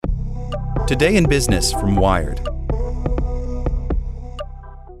Today in Business from Wired.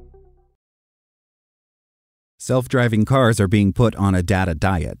 Self-driving cars are being put on a data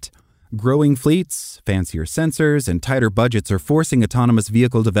diet. Growing fleets, fancier sensors, and tighter budgets are forcing autonomous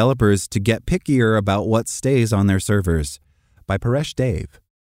vehicle developers to get pickier about what stays on their servers. By Paresh Dave.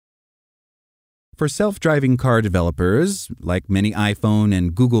 For self-driving car developers, like many iPhone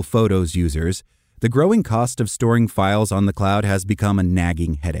and Google Photos users, the growing cost of storing files on the cloud has become a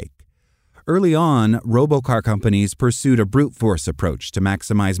nagging headache. Early on, robocar companies pursued a brute force approach to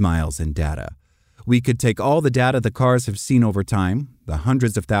maximize miles and data. We could take all the data the cars have seen over time, the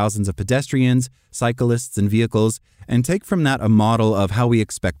hundreds of thousands of pedestrians, cyclists, and vehicles, and take from that a model of how we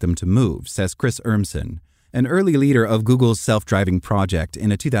expect them to move, says Chris Urmson, an early leader of Google's self-driving project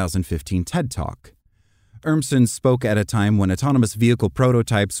in a 2015 TED Talk. Urmson spoke at a time when autonomous vehicle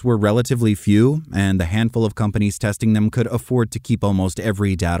prototypes were relatively few, and the handful of companies testing them could afford to keep almost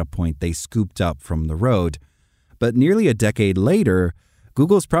every data point they scooped up from the road. But nearly a decade later,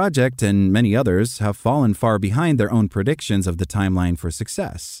 Google's project and many others have fallen far behind their own predictions of the timeline for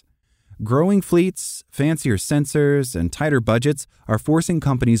success. Growing fleets, fancier sensors, and tighter budgets are forcing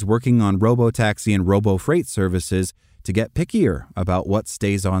companies working on robotaxi and robo-freight services to get pickier about what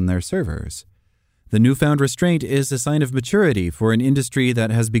stays on their servers. The newfound restraint is a sign of maturity for an industry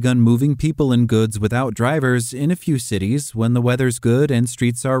that has begun moving people and goods without drivers in a few cities when the weather's good and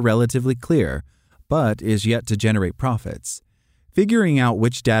streets are relatively clear, but is yet to generate profits. Figuring out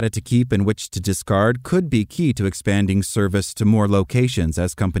which data to keep and which to discard could be key to expanding service to more locations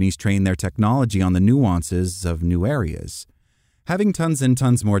as companies train their technology on the nuances of new areas. Having tons and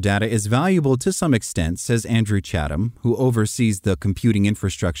tons more data is valuable to some extent, says Andrew Chatham, who oversees the computing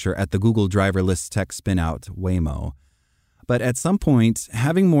infrastructure at the Google driverless tech spinout Waymo. But at some point,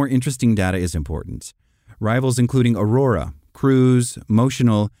 having more interesting data is important. Rivals including Aurora, Cruise,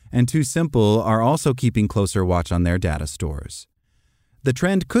 Motional, and TuSimple are also keeping closer watch on their data stores. The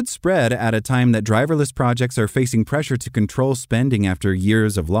trend could spread at a time that driverless projects are facing pressure to control spending after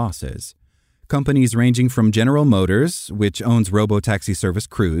years of losses. Companies ranging from General Motors, which owns robotaxi service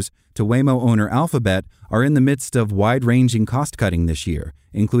Cruise, to Waymo owner Alphabet are in the midst of wide-ranging cost-cutting this year,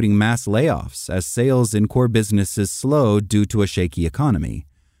 including mass layoffs as sales in core businesses slow due to a shaky economy.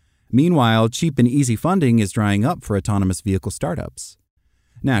 Meanwhile, cheap and easy funding is drying up for autonomous vehicle startups.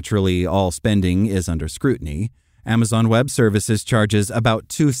 Naturally, all spending is under scrutiny. Amazon Web Services charges about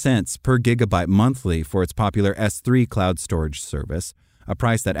 2 cents per gigabyte monthly for its popular S3 cloud storage service, a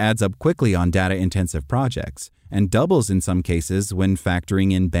price that adds up quickly on data-intensive projects, and doubles in some cases when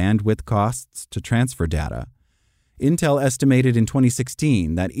factoring in bandwidth costs to transfer data. Intel estimated in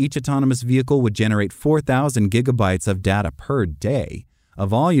 2016 that each autonomous vehicle would generate 4,000 gigabytes of data per day, a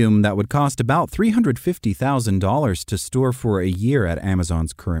volume that would cost about $350,000 to store for a year at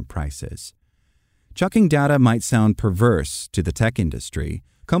Amazon's current prices. Chucking data might sound perverse to the tech industry.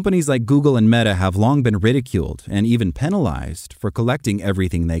 Companies like Google and Meta have long been ridiculed and even penalized for collecting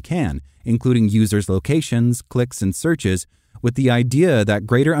everything they can, including users' locations, clicks, and searches, with the idea that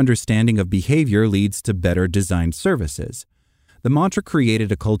greater understanding of behavior leads to better designed services. The mantra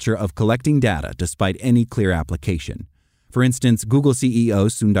created a culture of collecting data despite any clear application. For instance, Google CEO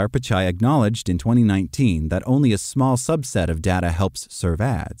Sundar Pichai acknowledged in 2019 that only a small subset of data helps serve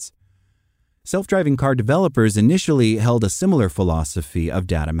ads. Self-driving car developers initially held a similar philosophy of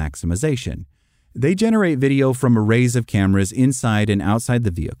data maximization. They generate video from arrays of cameras inside and outside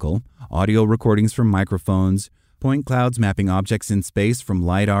the vehicle, audio recordings from microphones, point clouds mapping objects in space from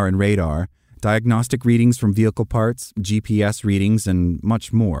LiDAR and radar, diagnostic readings from vehicle parts, GPS readings, and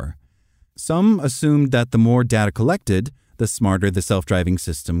much more. Some assumed that the more data collected, the smarter the self-driving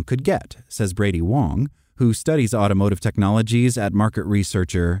system could get, says Brady Wong, who studies automotive technologies at market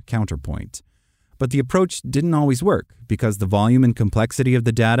researcher Counterpoint. But the approach didn't always work because the volume and complexity of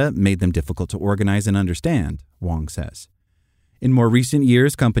the data made them difficult to organize and understand, Wong says. In more recent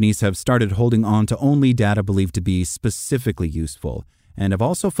years, companies have started holding on to only data believed to be specifically useful and have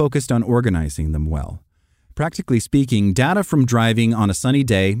also focused on organizing them well. Practically speaking, data from driving on a sunny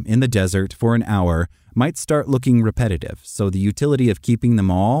day in the desert for an hour might start looking repetitive, so the utility of keeping them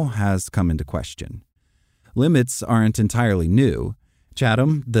all has come into question. Limits aren't entirely new.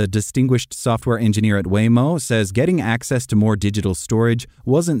 Chatham, the distinguished software engineer at Waymo, says getting access to more digital storage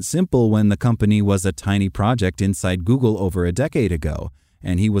wasn't simple when the company was a tiny project inside Google over a decade ago,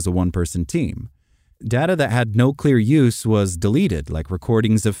 and he was a one-person team. Data that had no clear use was deleted, like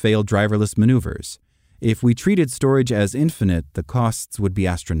recordings of failed driverless maneuvers. If we treated storage as infinite, the costs would be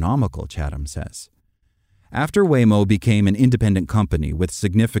astronomical, Chatham says. After Waymo became an independent company with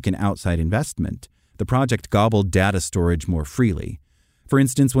significant outside investment, the project gobbled data storage more freely. For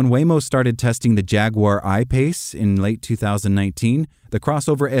instance, when Waymo started testing the Jaguar I-Pace in late 2019, the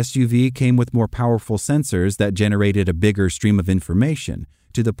crossover SUV came with more powerful sensors that generated a bigger stream of information,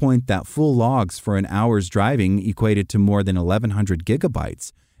 to the point that full logs for an hour's driving equated to more than 1,100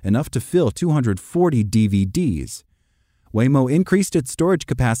 gigabytes, enough to fill 240 DVDs. Waymo increased its storage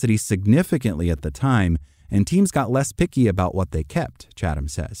capacity significantly at the time, and teams got less picky about what they kept, Chatham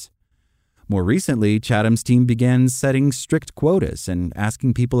says. More recently, Chatham's team began setting strict quotas and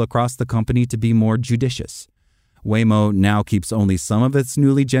asking people across the company to be more judicious. Waymo now keeps only some of its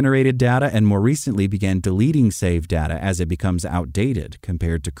newly generated data and more recently began deleting saved data as it becomes outdated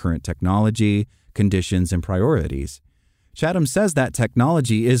compared to current technology, conditions, and priorities. Chatham says that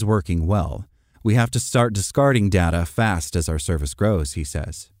technology is working well. We have to start discarding data fast as our service grows, he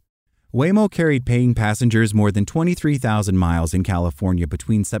says. Waymo carried paying passengers more than 23,000 miles in California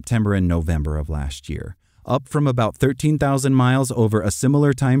between September and November of last year, up from about 13,000 miles over a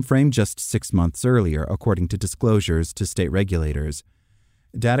similar time frame just 6 months earlier, according to disclosures to state regulators.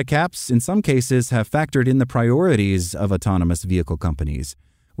 Data caps, in some cases, have factored in the priorities of autonomous vehicle companies.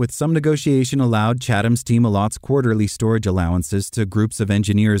 With some negotiation allowed, Chatham's team allots quarterly storage allowances to groups of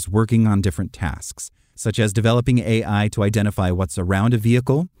engineers working on different tasks, such as developing AI to identify what's around a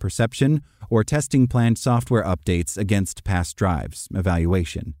vehicle, perception, or testing planned software updates against past drives,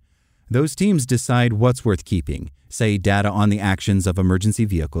 evaluation. Those teams decide what's worth keeping, say data on the actions of emergency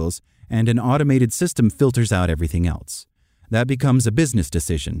vehicles, and an automated system filters out everything else. That becomes a business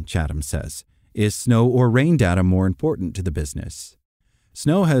decision, Chatham says. Is snow or rain data more important to the business?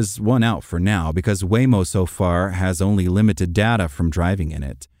 Snow has won out for now because Waymo so far has only limited data from driving in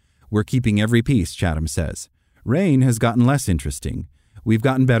it. We're keeping every piece, Chatham says. Rain has gotten less interesting. We've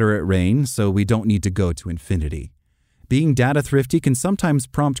gotten better at rain, so we don't need to go to infinity. Being data thrifty can sometimes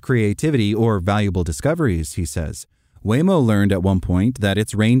prompt creativity or valuable discoveries, he says. Waymo learned at one point that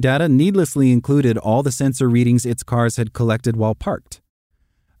its rain data needlessly included all the sensor readings its cars had collected while parked.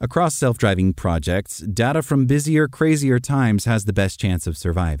 Across self-driving projects, data from busier, crazier times has the best chance of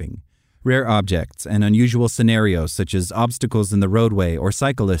surviving. Rare objects and unusual scenarios such as obstacles in the roadway or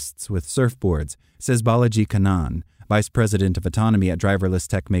cyclists with surfboards, says Balaji Kannan, Vice President of Autonomy at driverless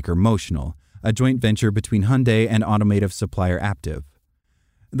tech maker Motional, a joint venture between Hyundai and automotive supplier Aptiv.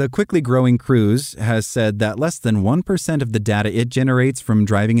 The quickly growing Cruise has said that less than 1% of the data it generates from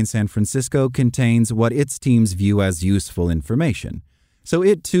driving in San Francisco contains what its teams view as useful information. So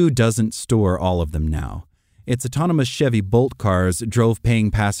it too doesn't store all of them now. Its autonomous Chevy Bolt cars drove paying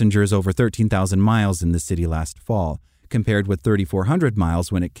passengers over 13,000 miles in the city last fall, compared with 3,400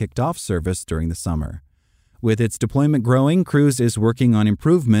 miles when it kicked off service during the summer. With its deployment growing, Cruise is working on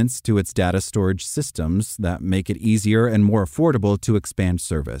improvements to its data storage systems that make it easier and more affordable to expand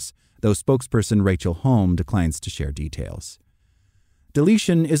service, though spokesperson Rachel Holm declines to share details.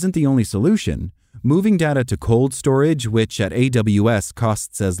 Deletion isn't the only solution. Moving data to cold storage, which at AWS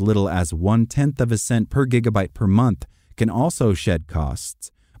costs as little as 1/10 of a cent per gigabyte per month, can also shed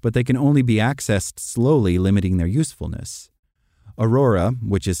costs, but they can only be accessed slowly, limiting their usefulness. Aurora,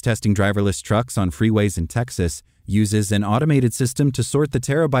 which is testing driverless trucks on freeways in Texas, uses an automated system to sort the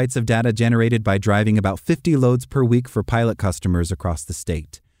terabytes of data generated by driving about 50 loads per week for pilot customers across the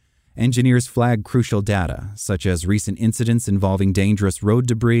state. Engineers flag crucial data, such as recent incidents involving dangerous road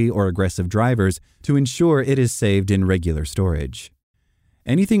debris or aggressive drivers, to ensure it is saved in regular storage.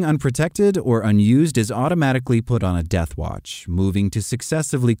 Anything unprotected or unused is automatically put on a death watch, moving to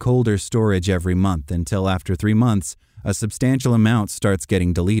successively colder storage every month until after 3 months, a substantial amount starts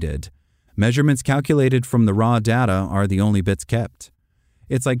getting deleted. Measurements calculated from the raw data are the only bits kept.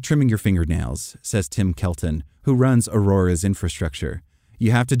 It's like trimming your fingernails, says Tim Kelton, who runs Aurora's infrastructure. You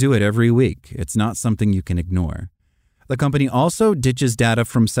have to do it every week. It's not something you can ignore. The company also ditches data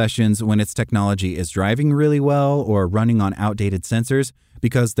from sessions when its technology is driving really well or running on outdated sensors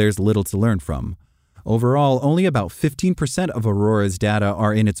because there's little to learn from. Overall, only about 15% of Aurora's data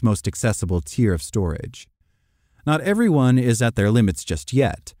are in its most accessible tier of storage. Not everyone is at their limits just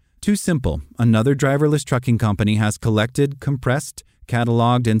yet. TuSimple, another driverless trucking company, has collected, compressed,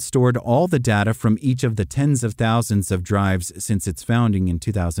 cataloged, and stored all the data from each of the tens of thousands of drives since its founding in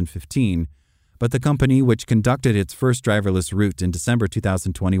 2015. But the company, which conducted its first driverless route in December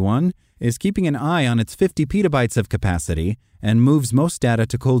 2021, is keeping an eye on its 50 petabytes of capacity and moves most data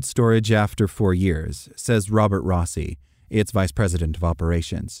to cold storage after 4 years, says Robert Rossi, its vice president of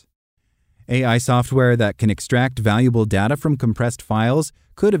operations. AI software that can extract valuable data from compressed files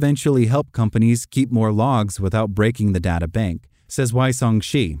could eventually help companies keep more logs without breaking the data bank, says Wai-Song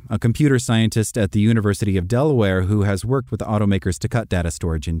Shi, a computer scientist at the University of Delaware who has worked with automakers to cut data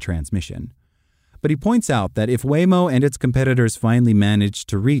storage in transmission. But he points out that if Waymo and its competitors finally manage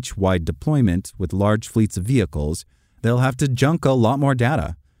to reach wide deployment with large fleets of vehicles, they'll have to junk a lot more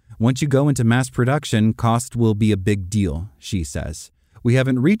data. Once you go into mass production, cost will be a big deal, she says. We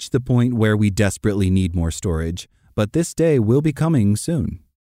haven't reached the point where we desperately need more storage, but this day will be coming soon.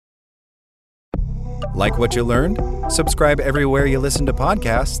 Like what you learned? Subscribe everywhere you listen to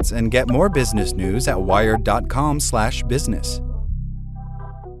podcasts and get more business news at wired.com/business.